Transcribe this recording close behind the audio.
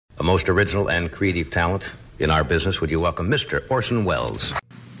most original and creative talent in our business. Would you welcome Mr. Orson Welles?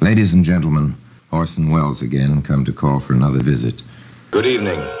 Ladies and gentlemen, Orson Welles again, come to call for another visit. Good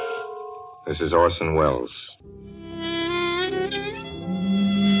evening. This is Orson Welles.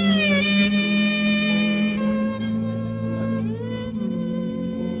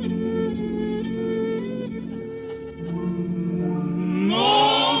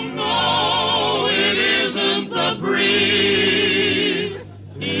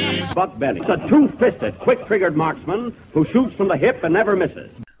 Buck Benny, a two-fisted, quick-triggered marksman who shoots from the hip and never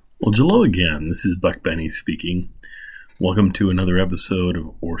misses. Well, hello again. This is Buck Benny speaking. Welcome to another episode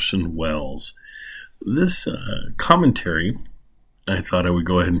of Orson Welles. This commentary, I thought I would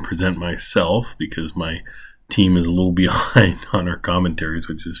go ahead and present myself because my team is a little behind on our commentaries,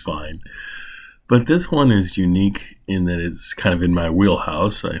 which is fine. But this one is unique in that it's kind of in my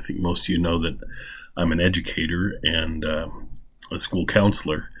wheelhouse. I think most of you know that I'm an educator and a school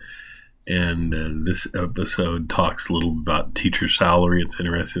counselor. And this episode talks a little bit about teacher salary. It's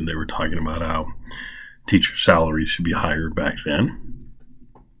interesting. They were talking about how teacher salaries should be higher back then.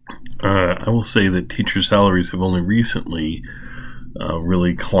 I will say that teacher salaries have only recently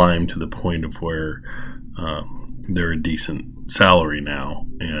really climbed to the point of where they're a decent salary now.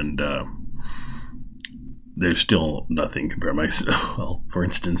 And there's still nothing compared to well, for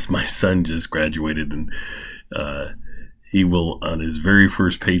instance, my son just graduated and he will, on his very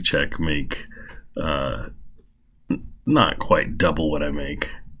first paycheck, make not quite double what I make,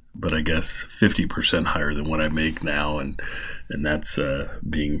 but I guess 50% higher than what I make now, and that's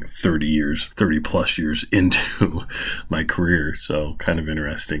being 30 plus years into my career. So kind of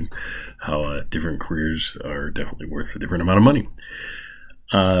interesting how different careers are definitely worth a different amount of money.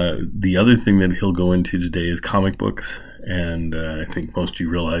 The other thing that he'll go into today is comic books, and I think most of you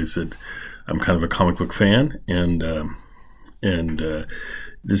realize that I'm kind of a comic book fan, and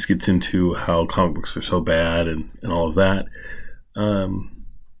this gets into how comic books are so bad and all of that.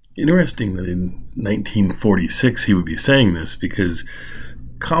 Interesting that in 1946 he would be saying this, because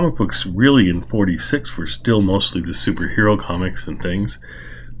comic books really in 46 were still mostly the superhero comics and things.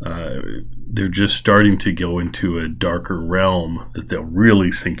 They're just starting to go into a darker realm that they'll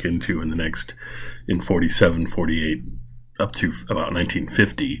really sink into in 47, 48, up to about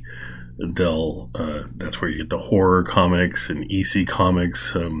 1950. That's where you get the horror comics and EC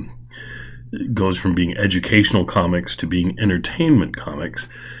comics. It goes from being educational comics to being entertainment comics.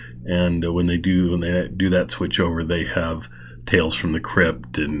 And when they do that switch over, they have Tales from the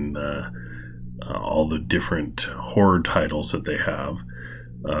Crypt and all the different horror titles that they have.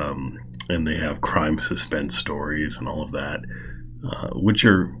 And they have crime suspense stories and all of that, which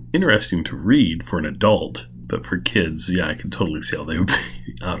are interesting to read for an adult. But for kids, yeah, I can totally see how they would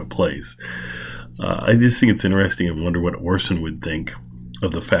be out of place. I just think it's interesting and wonder what Orson would think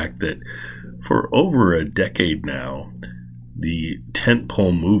of the fact that for over a decade now, the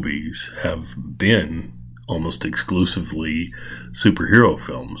tentpole movies have been almost exclusively superhero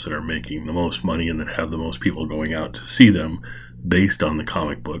films that are making the most money and that have the most people going out to see them based on the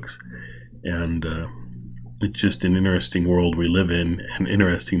comic books. And it's just an interesting world we live in, and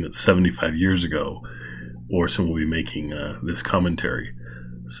interesting that 75 years ago, Orson will be making this commentary.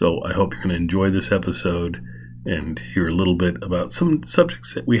 So I hope you're going to enjoy this episode and hear a little bit about some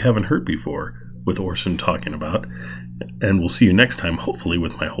subjects that we haven't heard before with Orson talking about. And we'll see you next time, hopefully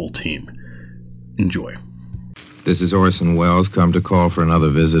with my whole team. Enjoy. This is Orson Welles, come to call for another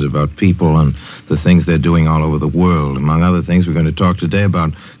visit about people and the things they're doing all over the world. Among other things, we're going to talk today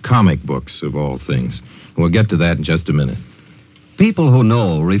about comic books, of all things. We'll get to that in just a minute. People who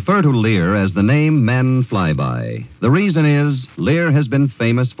know refer to Lear as the name men fly by. The reason is Lear has been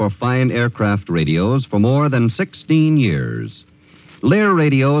famous for fine aircraft radios for more than 16 years. Lear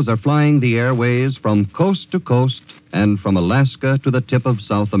radios are flying the airways from coast to coast and from Alaska to the tip of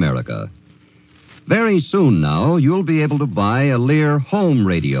South America. Very soon now, you'll be able to buy a Lear home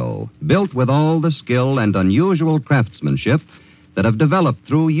radio, built with all the skill and unusual craftsmanship that have developed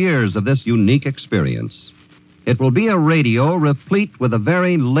through years of this unique experience. It will be a radio replete with the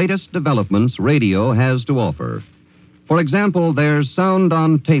very latest developments radio has to offer. For example, there's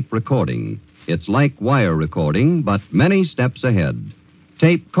sound-on-tape recording. It's like wire recording, but many steps ahead.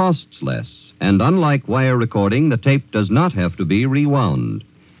 Tape costs less, and unlike wire recording, the tape does not have to be rewound.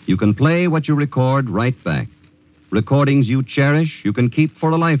 You can play what you record right back. Recordings you cherish, you can keep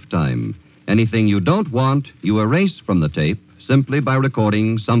for a lifetime. Anything you don't want, you erase from the tape simply by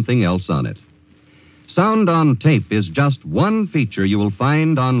recording something else on it. Sound on tape is just one feature you will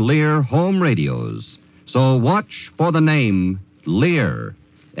find on Lear home radios. So watch for the name Lear,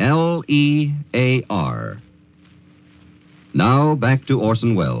 L-E-A-R. Now, back to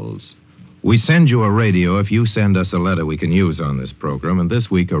Orson Welles. We send you a radio if you send us a letter we can use on this program. And this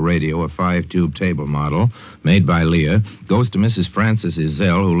week, a radio, a 5-tube table model, made by Leah, goes to Mrs. Frances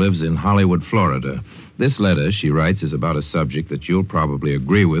Izell, who lives in Hollywood, Florida. This letter, she writes, is about a subject that you'll probably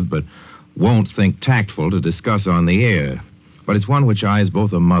agree with, but won't think tactful to discuss on the air. But it's one which I, as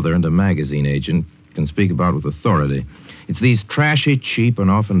both a mother and a magazine agent, can speak about with authority. It's these trashy, cheap,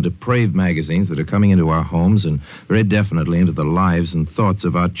 and often depraved magazines that are coming into our homes and very definitely into the lives and thoughts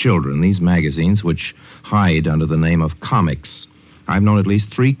of our children. These magazines which hide under the name of comics. I've known at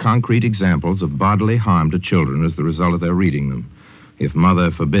least 3 concrete examples of bodily harm to children as the result of their reading them. If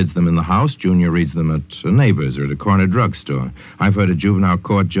mother forbids them in the house, Junior reads them at a neighbor's or at a corner drugstore. I've heard a juvenile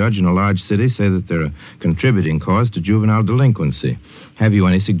court judge in a large city say that they're a contributing cause to juvenile delinquency. Have you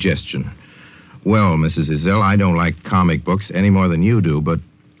any suggestion? Well, Mrs. Izell, I don't like comic books any more than you do, but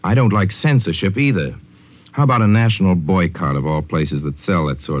I don't like censorship either. How about a national boycott of all places that sell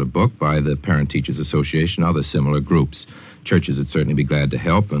that sort of book by the Parent Teachers Association, other similar groups? Churches would certainly be glad to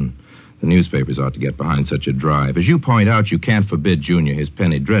help, and the newspapers ought to get behind such a drive. As you point out, you can't forbid Junior his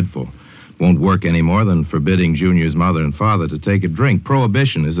penny dreadful. Won't work any more than forbidding Junior's mother and father to take a drink.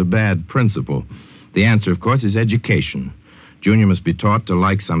 Prohibition is a bad principle. The answer, of course, is education. Junior must be taught to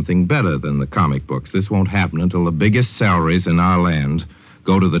like something better than the comic books. This won't happen until the biggest salaries in our land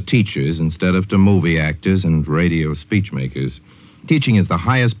go to the teachers instead of to movie actors and radio speech makers. Teaching is the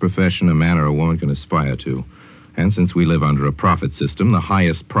highest profession a man or a woman can aspire to. And since we live under a profit system, the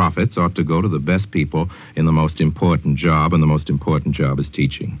highest profits ought to go to the best people in the most important job, and the most important job is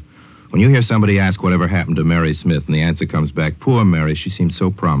teaching. When you hear somebody ask whatever happened to Mary Smith, and the answer comes back, poor Mary, she seemed so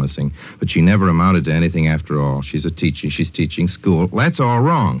promising, but she never amounted to anything after all. She's teaching school. That's all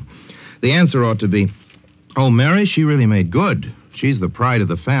wrong. The answer ought to be, oh, Mary, she really made good. She's the pride of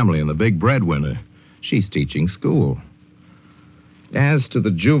the family and the big breadwinner. She's teaching school. As to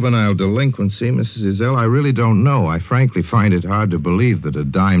the juvenile delinquency, Mrs. Izell, I really don't know. I frankly find it hard to believe that a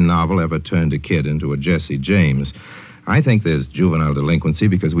dime novel ever turned a kid into a Jesse James. I think there's juvenile delinquency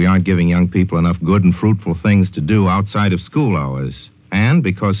because we aren't giving young people enough good and fruitful things to do outside of school hours. And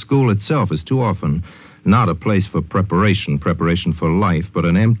because school itself is too often not a place for preparation for life, but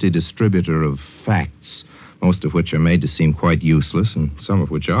an empty distributor of facts, most of which are made to seem quite useless, and some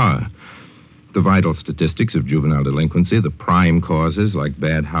of which are. The vital statistics of juvenile delinquency, the prime causes like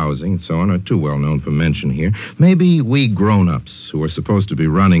bad housing and so on, are too well known for mention here. Maybe we grown-ups, who are supposed to be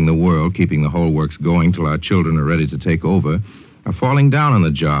running the world, keeping the whole works going till our children are ready to take over, are falling down on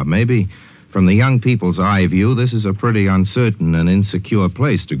the job. Maybe, from the young people's eye view, this is a pretty uncertain and insecure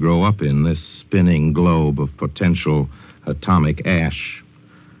place to grow up in, this spinning globe of potential atomic ash.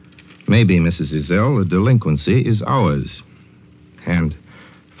 Maybe, Mrs. Izell, the delinquency is ours. And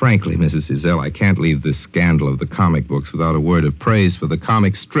frankly, Mrs. Izell, I can't leave this scandal of the comic books without a word of praise for the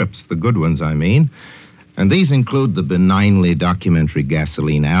comic strips, the good ones, I mean. And these include the benignly documentary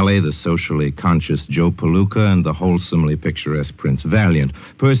Gasoline Alley, the socially conscious Joe Palooka, and the wholesomely picturesque Prince Valiant.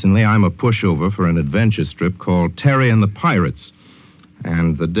 Personally, I'm a pushover for an adventure strip called Terry and the Pirates.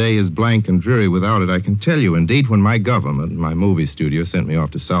 And the day is blank and dreary without it, I can tell you. Indeed, when my government, my movie studio, sent me off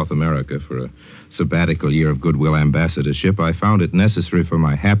to South America for a sabbatical year of goodwill ambassadorship, I found it necessary for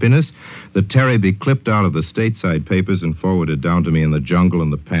my happiness that Terry be clipped out of the stateside papers and forwarded down to me in the jungle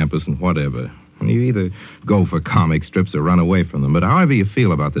and the pampas and whatever. You either go for comic strips or run away from them. But however you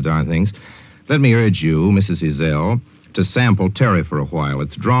feel about the darn things, let me urge you, Mrs. Izell, to sample Terry for a while.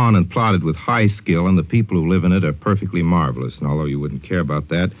 It's drawn and plotted with high skill, and the people who live in it are perfectly marvelous. And although you wouldn't care about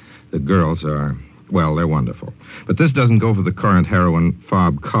that, the girls are, well, they're wonderful. But this doesn't go for the current heroine,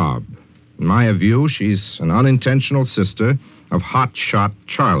 Fob Cobb. In my view, she's an unintentional sister of Hot Shot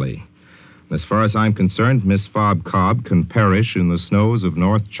Charlie. As far as I'm concerned, Miss Fob Cobb can perish in the snows of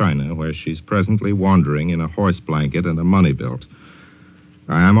North China, where she's presently wandering in a horse blanket and a money belt.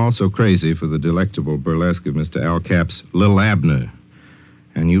 I am also crazy for the delectable burlesque of Mr. Al Cap's Lil Abner.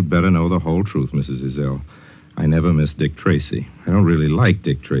 And you'd better know the whole truth, Mrs. Izell. I never miss Dick Tracy. I don't really like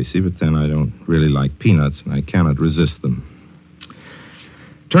Dick Tracy, but then I don't really like peanuts, and I cannot resist them.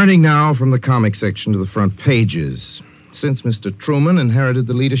 Turning now from the comic section to the front pages. Since Mr. Truman inherited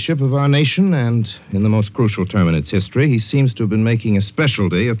the leadership of our nation, and in the most crucial term in its history, he seems to have been making a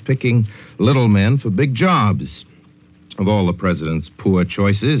specialty of picking little men for big jobs. Of all the president's poor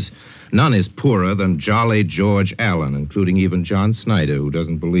choices, none is poorer than Jolly George Allen, including even John Snyder, who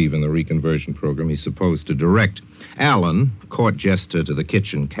doesn't believe in the reconversion program he's supposed to direct. Allen, court jester to the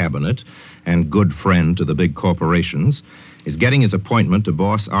kitchen cabinet and good friend to the big corporations, is getting his appointment to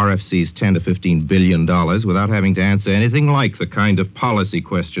boss RFC's $10 to $15 billion without having to answer anything like the kind of policy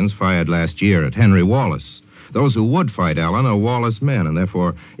questions fired last year at Henry Wallace. Those who would fight Allen are Wallace men, and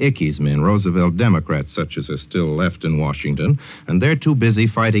therefore Ickes men, Roosevelt Democrats, such as are still left in Washington, and they're too busy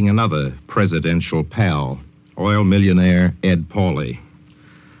fighting another presidential pal, oil millionaire Ed Pauley.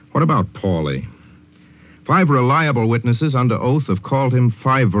 What about Pauley? 5 reliable witnesses under oath have called him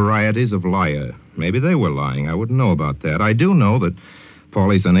 5 varieties of liar. Maybe they were lying. I wouldn't know about that. I do know that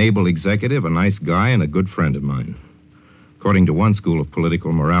Pauley's an able executive, a nice guy, and a good friend of mine. According to one school of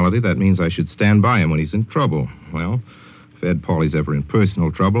political morality, that means I should stand by him when he's in trouble. Well, if Ed Pauley's ever in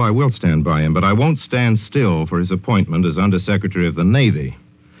personal trouble, I will stand by him, but I won't stand still for his appointment as Undersecretary of the Navy.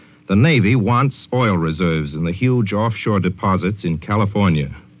 The Navy wants oil reserves in the huge offshore deposits in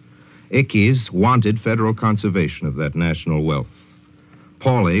California. Ickes wanted federal conservation of that national wealth.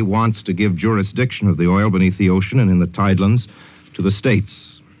 Pauley wants to give jurisdiction of the oil beneath the ocean and in the tidelands to the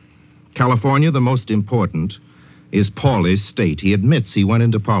states. California, the most important, is Pauley's state. He admits he went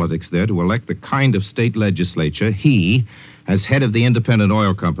into politics there to elect the kind of state legislature he, as head of the independent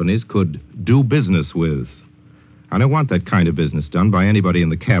oil companies, could do business with. I don't want that kind of business done by anybody in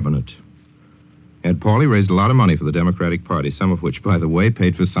the cabinet. Ed Pauley raised a lot of money for the Democratic Party, some of which, by the way,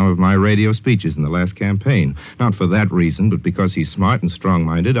 paid for some of my radio speeches in the last campaign. Not for that reason, but because he's smart and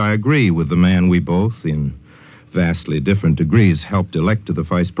strong-minded. I agree with the man we both, in vastly different degrees, helped elect to the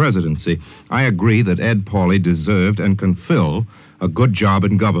vice presidency. I agree that Ed Pauley deserved and can fill a good job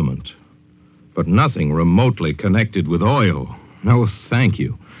in government. But nothing remotely connected with oil. No, thank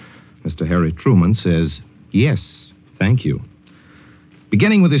you. Mr. Harry Truman says, yes, thank you.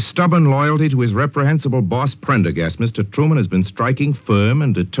 Beginning with his stubborn loyalty to his reprehensible boss Prendergast, Mr. Truman has been striking firm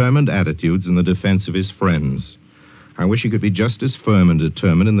and determined attitudes in the defense of his friends. I wish he could be just as firm and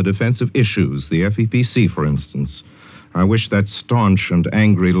determined in the defense of issues, the FEPC, for instance. I wish that staunch and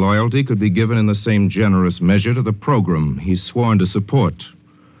angry loyalty could be given in the same generous measure to the program he's sworn to support.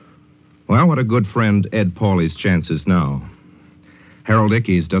 Well, what a good friend Ed Pauley's chances now. Harold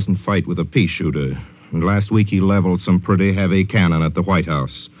Ickes doesn't fight with a pea shooter. And last week he leveled some pretty heavy cannon at the White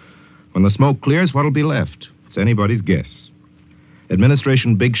House. When the smoke clears, what'll be left? It's anybody's guess.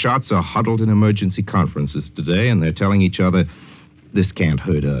 Administration big shots are huddled in emergency conferences today, and they're telling each other, this can't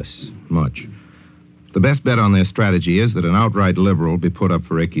hurt us much. The best bet on their strategy is that an outright liberal be put up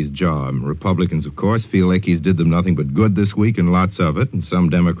for Ickes' job. Republicans, of course, feel Ickes did them nothing but good this week, and lots of it, and some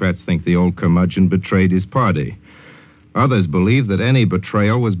Democrats think the old curmudgeon betrayed his party. Others believe that any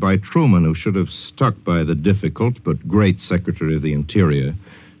betrayal was by Truman, who should have stuck by the difficult but great Secretary of the Interior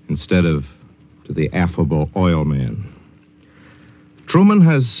instead of to the affable oil man. Truman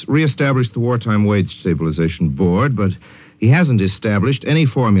has reestablished the Wartime Wage Stabilization Board, but he hasn't established any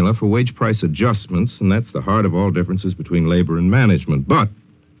formula for wage price adjustments, and that's the heart of all differences between labor and management. But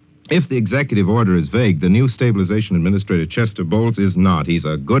if the executive order is vague, the new stabilization administrator, Chester Bowles, is not. He's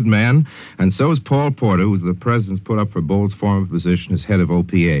a good man, and so is Paul Porter, who's the president's put up for Bowles' former position as head of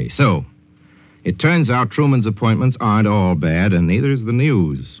OPA. So, it turns out Truman's appointments aren't all bad, and neither is the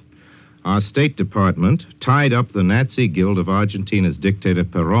news. Our State Department tied up the Nazi Guild of Argentina's dictator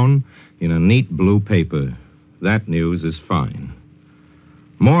Perón in a neat blue paper. That news is fine.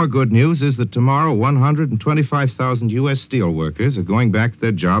 More good news is that tomorrow 125,000 U.S. steel workers are going back to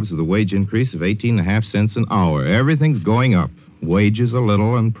their jobs with a wage increase of 18.5 cents an hour. Everything's going up. Wages a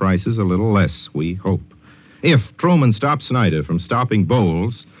little and prices a little less, we hope. If Truman stops Snyder from stopping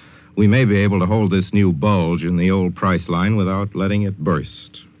Bowles, we may be able to hold this new bulge in the old price line without letting it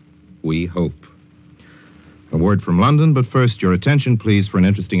burst. We hope. A word from London, but first, your attention, please, for an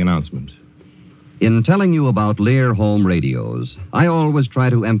interesting announcement. In telling you about Lear home radios, I always try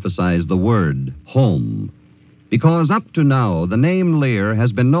to emphasize the word home. Because up to now, the name Lear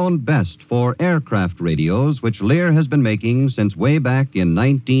has been known best for aircraft radios, which Lear has been making since way back in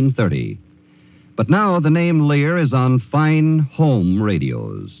 1930. But now the name Lear is on fine home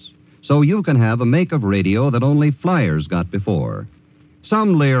radios. So you can have a make of radio that only flyers got before.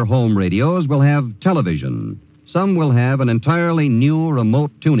 Some Lear home radios will have television. Some will have an entirely new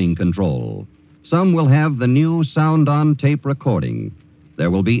remote tuning control. Some will have the new sound-on tape recording.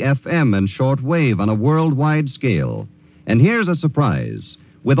 There will be FM and shortwave on a worldwide scale. And here's a surprise.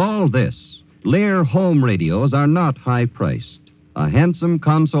 With all this, Lear home radios are not high-priced. A handsome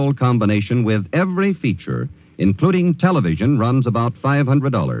console combination with every feature, including television, runs about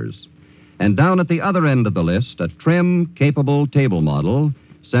 $500. And down at the other end of the list, a trim, capable table model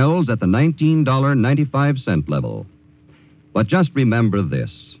sells at the $19.95 level. But just remember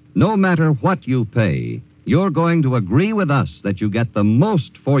this. No matter what you pay, you're going to agree with us that you get the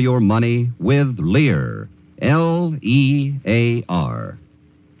most for your money with Lear. L-E-A-R.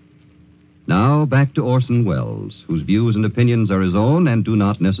 Now, back to Orson Welles, whose views and opinions are his own and do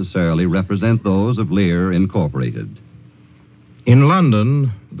not necessarily represent those of Lear Incorporated. In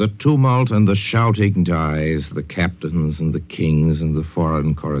London, the tumult and the shouting dies, the captains and the kings and the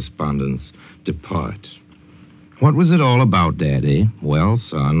foreign correspondents depart. What was it all about, Daddy? Well,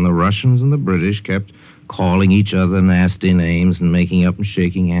 son, the Russians and the British kept calling each other nasty names and making up and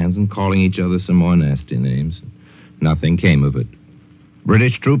shaking hands and calling each other some more nasty names. Nothing came of it.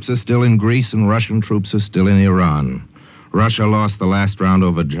 British troops are still in Greece and Russian troops are still in Iran. Russia lost the last round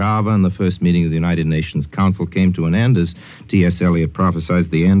over Java, and the first meeting of the United Nations Council came to an end as T.S. Eliot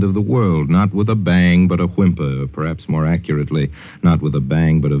prophesied the end of the world, not with a bang but a whimper, or perhaps more accurately, not with a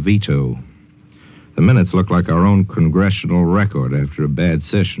bang but a veto. The minutes look like our own congressional record after a bad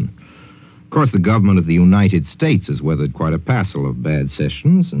session. Of course, the government of the United States has weathered quite a passel of bad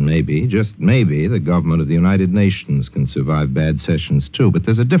sessions, and maybe, just maybe, the government of the United Nations can survive bad sessions too, but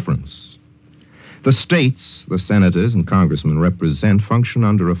there's a difference. The states, the senators and congressmen represent, function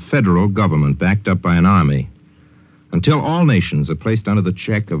under a federal government backed up by an army. Until all nations are placed under the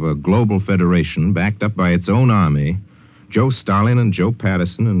check of a global federation backed up by its own army, Joe Stalin and Joe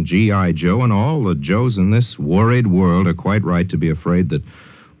Patterson and G.I. Joe and all the Joes in this worried world are quite right to be afraid that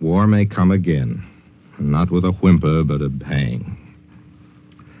war may come again, and not with a whimper but a bang.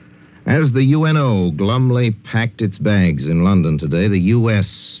 As the UNO glumly packed its bags in London today, the U.S.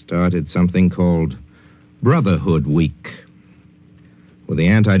 started something called Brotherhood Week. With the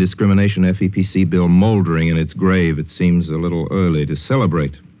anti-discrimination FEPC bill moldering in its grave, it seems a little early to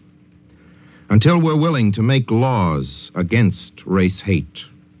celebrate. Until we're willing to make laws against race hate,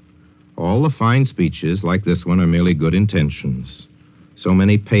 all the fine speeches like this one are merely good intentions. So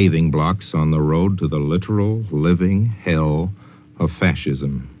many paving blocks on the road to the literal, living hell of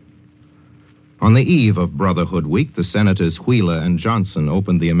fascism. On the eve of Brotherhood Week, the Senators Wheeler and Johnson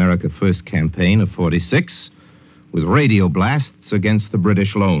opened the America First campaign of '46 with radio blasts against the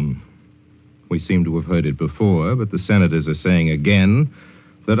British loan. We seem to have heard it before, but the senators are saying again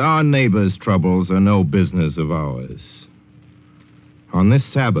that our neighbors' troubles are no business of ours. On this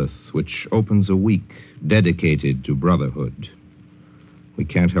Sabbath, which opens a week dedicated to brotherhood, we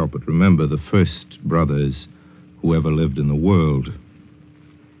can't help but remember the first brothers who ever lived in the world.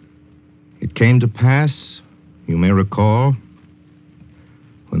 It came to pass, you may recall,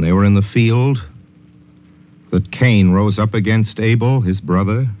 when they were in the field, that Cain rose up against Abel, his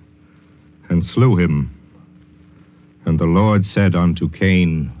brother, and slew him. And the Lord said unto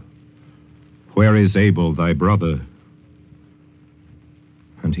Cain, Where is Abel thy brother?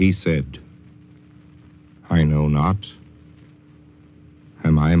 And he said, I know not.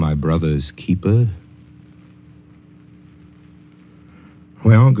 Am I my brother's keeper?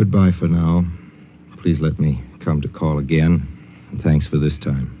 Well, goodbye for now. Please let me come to call again. And thanks for this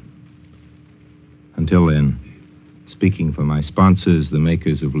time. Until then, speaking for my sponsors, the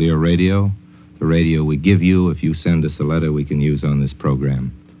makers of Lear Radio, the radio we give you if you send us a letter we can use on this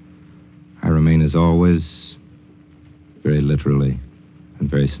program, I remain, as always, very literally and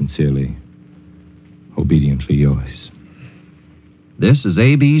very sincerely, obediently yours. This is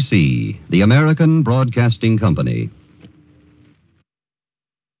ABC, the American Broadcasting Company.